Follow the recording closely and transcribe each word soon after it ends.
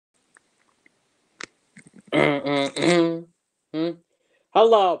Hello,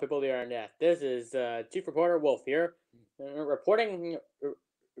 people of the internet. This is Chief Reporter Wolf here, reporting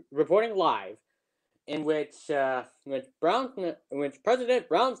live, in which President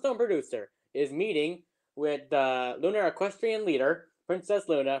Brownstone producer is meeting with the lunar equestrian leader Princess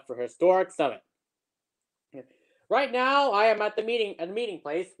Luna for historic summit. Right now, I am at the meeting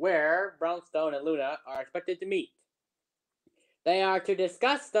place where Brownstone and Luna are expected to meet. They are to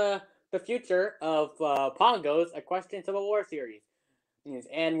discuss the future of Pongo's Equestrian Civil War series,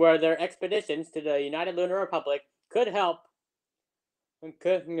 and where their expeditions to the United Lunar Republic could help with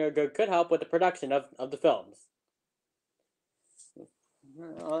the production of the films.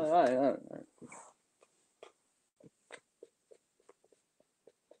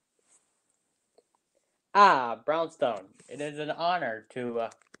 Brownstone, it is an honor to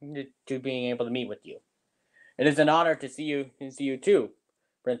being able to meet with you. It is an honor to see you too,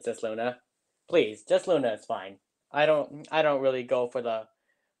 Princess Luna. Please, just Luna is fine. I don't really go for the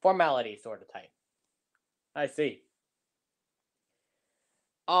formality sort of type. I see.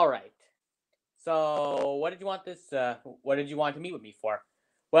 All right. So, what did you want this? What did you want to meet with me for?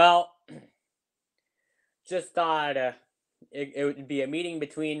 Well, just thought it would be a meeting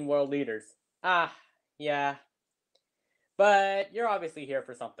between world leaders. Ah, yeah. But you're obviously here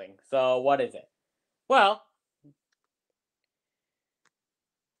for something. So, what is it? Well,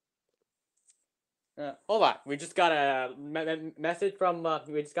 hold on. We just got a message from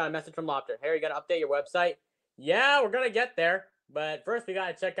Lobster. Hey, you gotta update your website. Yeah, we're gonna get there. But first, we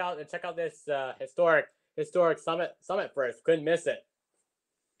gotta check out this historic summit first. Couldn't miss it.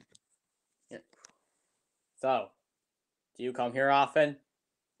 So, do you come here often?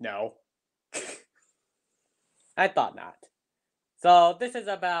 No. I thought not. So this is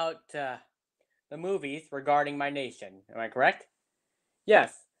about the movies regarding my nation. Am I correct?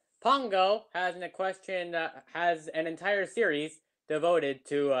 Yes. Pongo has an entire series devoted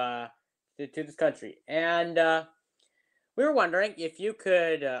to this country, and we were wondering if you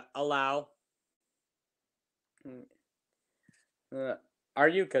could allow. Are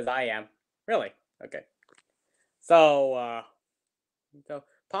you? Because I am. Really? Okay. So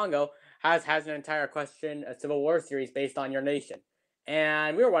Pongo has an entire a Civil War series based on your nation,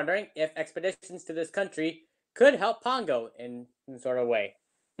 and we were wondering if expeditions to this country could help Pongo in some sort of way.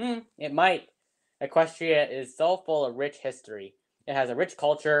 It might. Equestria is so full of rich history. It has a rich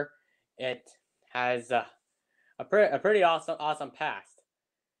culture. It has a pretty awesome past.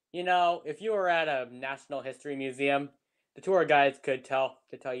 You know, if you were at a National History Museum, the tour guides could tell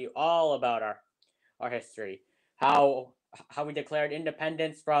you all about our history, how we declared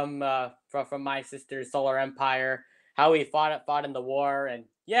independence from my sister's solar empire, how we fought in the war, and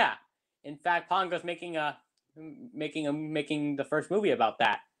yeah, in fact, Pongo's making the first movie about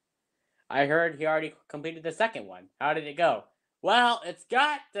that. I heard he already completed the second one. How did it go? Well, it's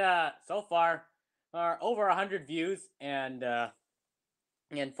got so far over 100 views and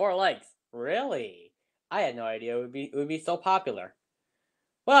 4 likes. Really? I had no idea it would be so popular.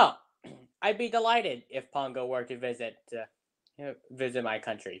 Well, I'd be delighted if Pongo were to visit my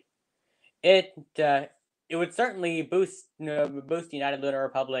country. It it would certainly boost the United Lunar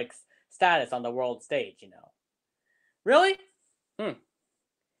Republic's status on the world stage. You know. Really? Hmm.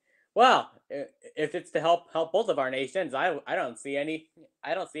 Well, if it's to help both of our nations, I don't see any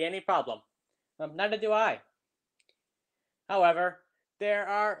problem. Neither do I. However, there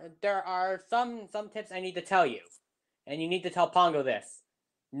are some tips I need to tell you, and you need to tell Pongo this.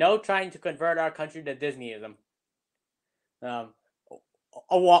 No trying to convert our country to Disneyism. Um,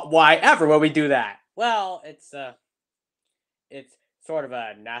 why ever will we do that? Well, it's sort of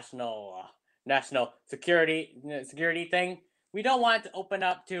a national security thing. We don't want to open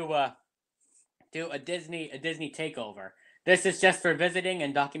up to a Disney takeover. This is just for visiting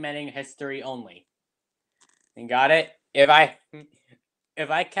and documenting history only. You got it? If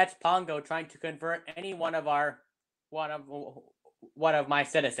I catch Pongo trying to convert any one of my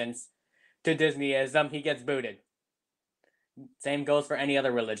citizens to Disneyism, he gets booted. Same goes for any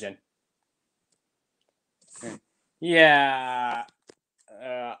other religion. Yeah,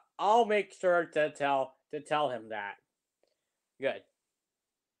 I'll make sure to tell him that. Good.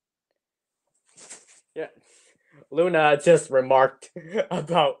 Yeah, Luna just remarked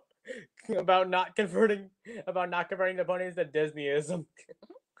about about not converting the ponies to Disneyism.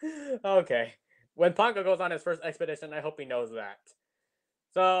 Okay, when Pongo goes on his first expedition, I hope he knows that.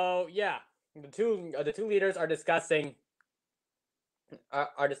 So yeah, the two leaders are discussing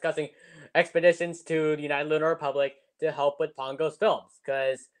expeditions to the United Lunar Republic to help with Pongo's films,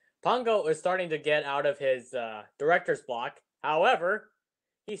 because Pongo is starting to get out of his director's block. However,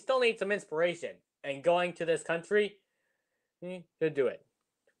 he still needs some inspiration. and going to this country to do it.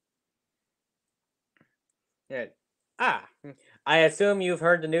 Yeah. I assume you've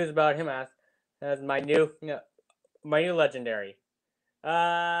heard the news about him as my new legendary.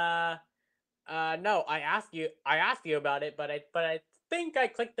 Uh, no, I asked you about it, but I think I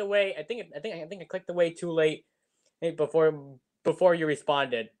clicked away. I think I clicked away too late before you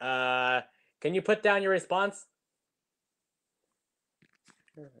responded. Can you put down your response?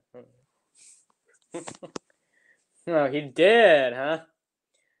 No, he did, huh?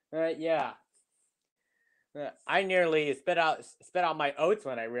 Yeah. I nearly spit out my oats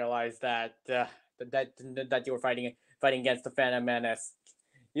when I realized that you were fighting against the Phantom Menace.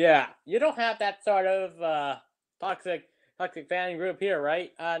 Yeah, you don't have that sort of toxic fan group here,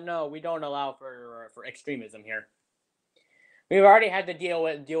 right? No, we don't allow for extremism here. We've already had to deal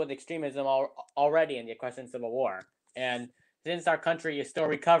with extremism already in the Equestrian Civil War, and since our country is still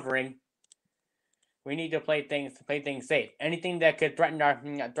recovering, we need to play things safe. Anything that could threaten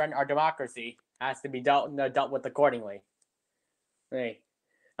our democracy has to be dealt with accordingly. Hey,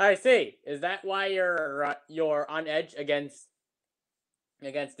 I see. Is that why you're on edge against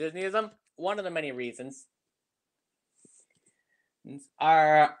Disneyism? One of the many reasons.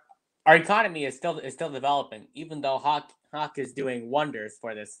 Our economy is still developing, even though Hawk is doing wonders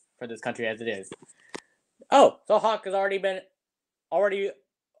for this country as it is. Oh, so Hawk has already been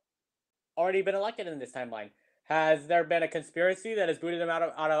elected in this timeline. Has there been a conspiracy that has booted him out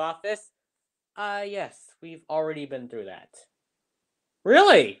of office? Yes, we've already been through that.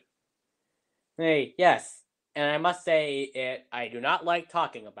 Really? Hey, yes. And I must say I do not like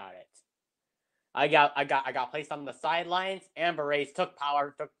talking about it. I got placed on the sidelines. Amber Race took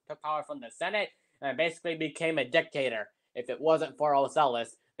power from the Senate and basically became a dictator. If it wasn't for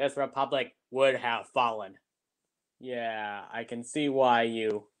Ocellus, this republic would have fallen. Yeah, I can see why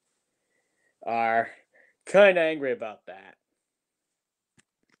you are kind of angry about that.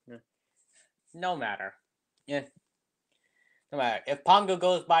 No matter. Yeah. No matter. If Pongo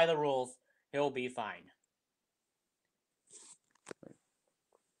goes by the rules, he'll be fine.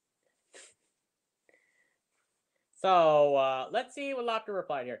 So, let's see what Lopter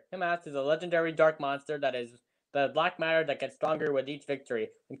replied here. Himas is a legendary dark monster that is the black matter that gets stronger with each victory.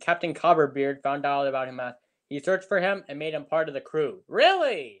 When Captain Cobberbeard found out about Himas, he searched for him and made him part of the crew.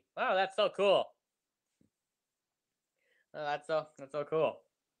 Really? Wow, that's so cool. Oh, that's so cool.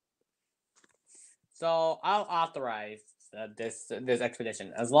 So I'll authorize this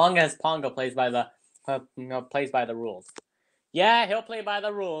expedition as long as Pongo plays by the rules. Yeah, he'll play by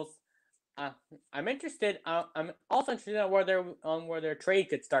the rules. I'm interested. I'm also interested in where their trade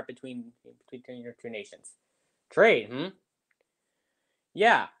could start between your two nations. Trade,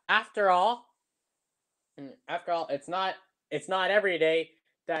 Yeah. It's not every day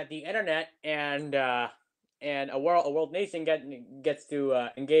that the internet and a world nation gets to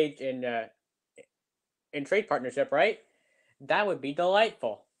engage in trade partnership, right? That would be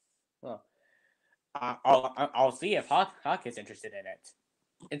delightful. Well, I'll see if Hawk is interested in it.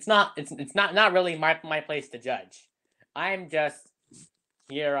 It's not really my place to judge. I'm just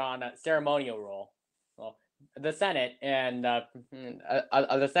here on a ceremonial role. Well, the Senate and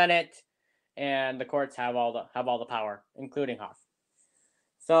the Senate and the courts have all the power, including Hawk.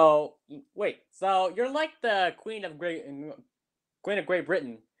 So wait, so you're like the Queen of Great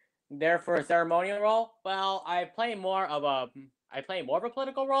Britain, there for a ceremonial role? Well, I play more of a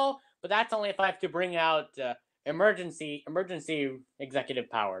political role, but that's only if I have to bring out emergency executive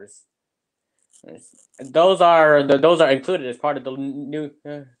powers. Those are included as part of the new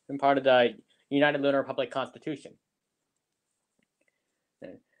part of the United Lunar Republic Constitution.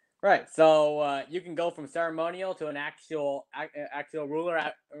 Right, so you can go from ceremonial to an actual ruler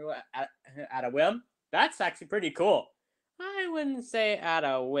at a whim. That's actually pretty cool. I wouldn't say at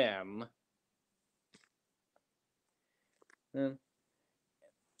a whim. And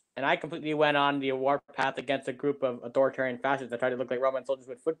I completely went on the warpath against a group of authoritarian fascists that tried to look like Roman soldiers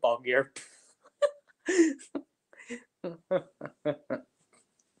with football gear.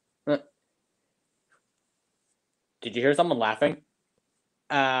 Did you hear someone laughing?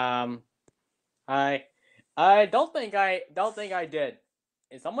 I don't think I did.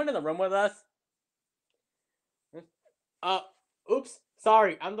 Is someone in the room with us? Oops.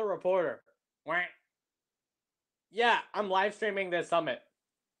 Sorry, I'm the reporter. Yeah, I'm live streaming this summit.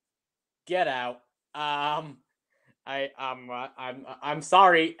 Get out. I'm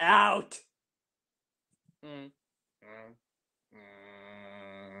sorry. Out.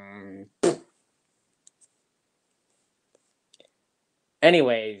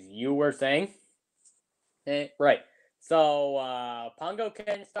 Anyways, you were saying? Right. So Pongo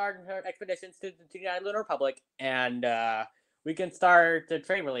can start her expeditions to the United Lunar Republic, and we can start the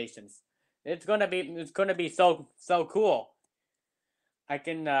trade relations. It's gonna be so cool. I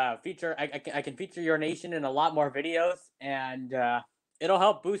can I can feature your nation in a lot more videos, and it'll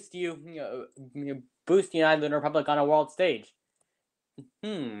help boost boost the United Lunar Republic on a world stage.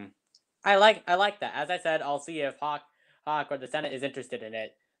 Hmm. I like that. As I said, I'll see if Hawk or the Senate is interested in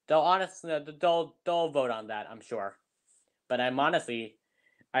it. They'll vote on that, I'm sure. But I honestly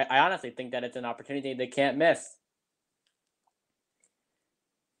think that it's an opportunity they can't miss.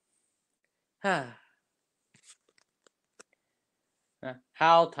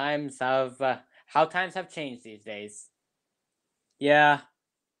 how times have uh, how times have changed these days. Yeah,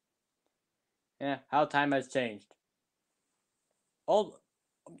 yeah. How time has changed. Old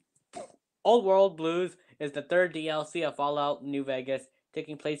Old World Blues is the third DLC of Fallout New Vegas,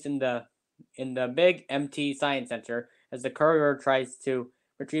 taking place in the big MT Science Center as the courier tries to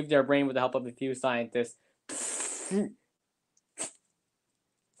retrieve their brain with the help of a few scientists.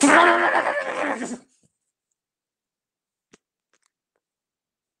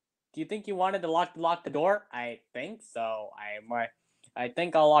 Do you think you wanted to lock the door? I think so. I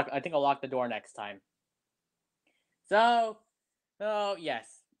think I'll lock the door next time. So, oh yes,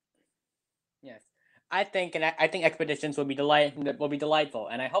 yes. I think expeditions will be delightful,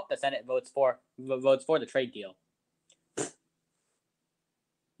 and I hope the Senate votes for the trade deal.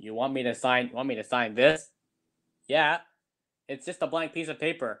 You want me to sign? Want me to sign this? Yeah, it's just a blank piece of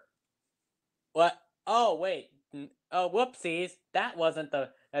paper. What? Oh wait. Oh whoopsies. That wasn't the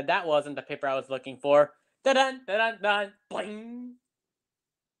paper I was looking for. Da dun da dun dun. Bling.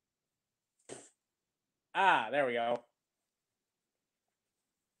 Ah, there we go.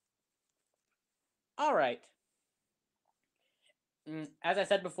 All right. As I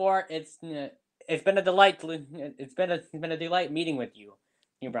said before, it's been a delight. It's been a delight meeting with you,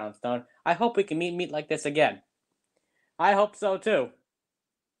 New Brownstone. I hope we can meet like this again. I hope so too.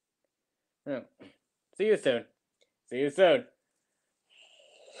 Mm. See you soon. See you soon.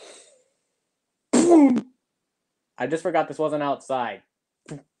 I just forgot this wasn't outside.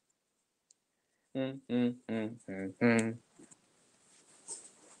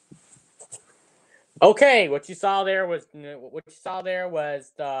 Okay, what you saw there was the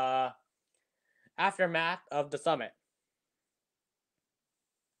aftermath of the summit,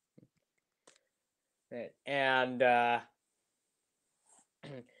 and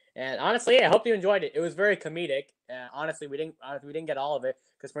and honestly, I hope you enjoyed it. It was very comedic. Honestly, we didn't get all of it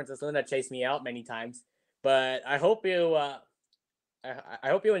because Princess Luna chased me out many times. But I hope you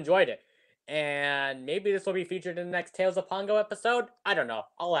enjoyed it, and maybe this will be featured in the next Tales of Pongo episode. I don't know.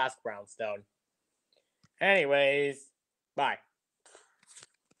 I'll ask Brownstone. Anyways, bye.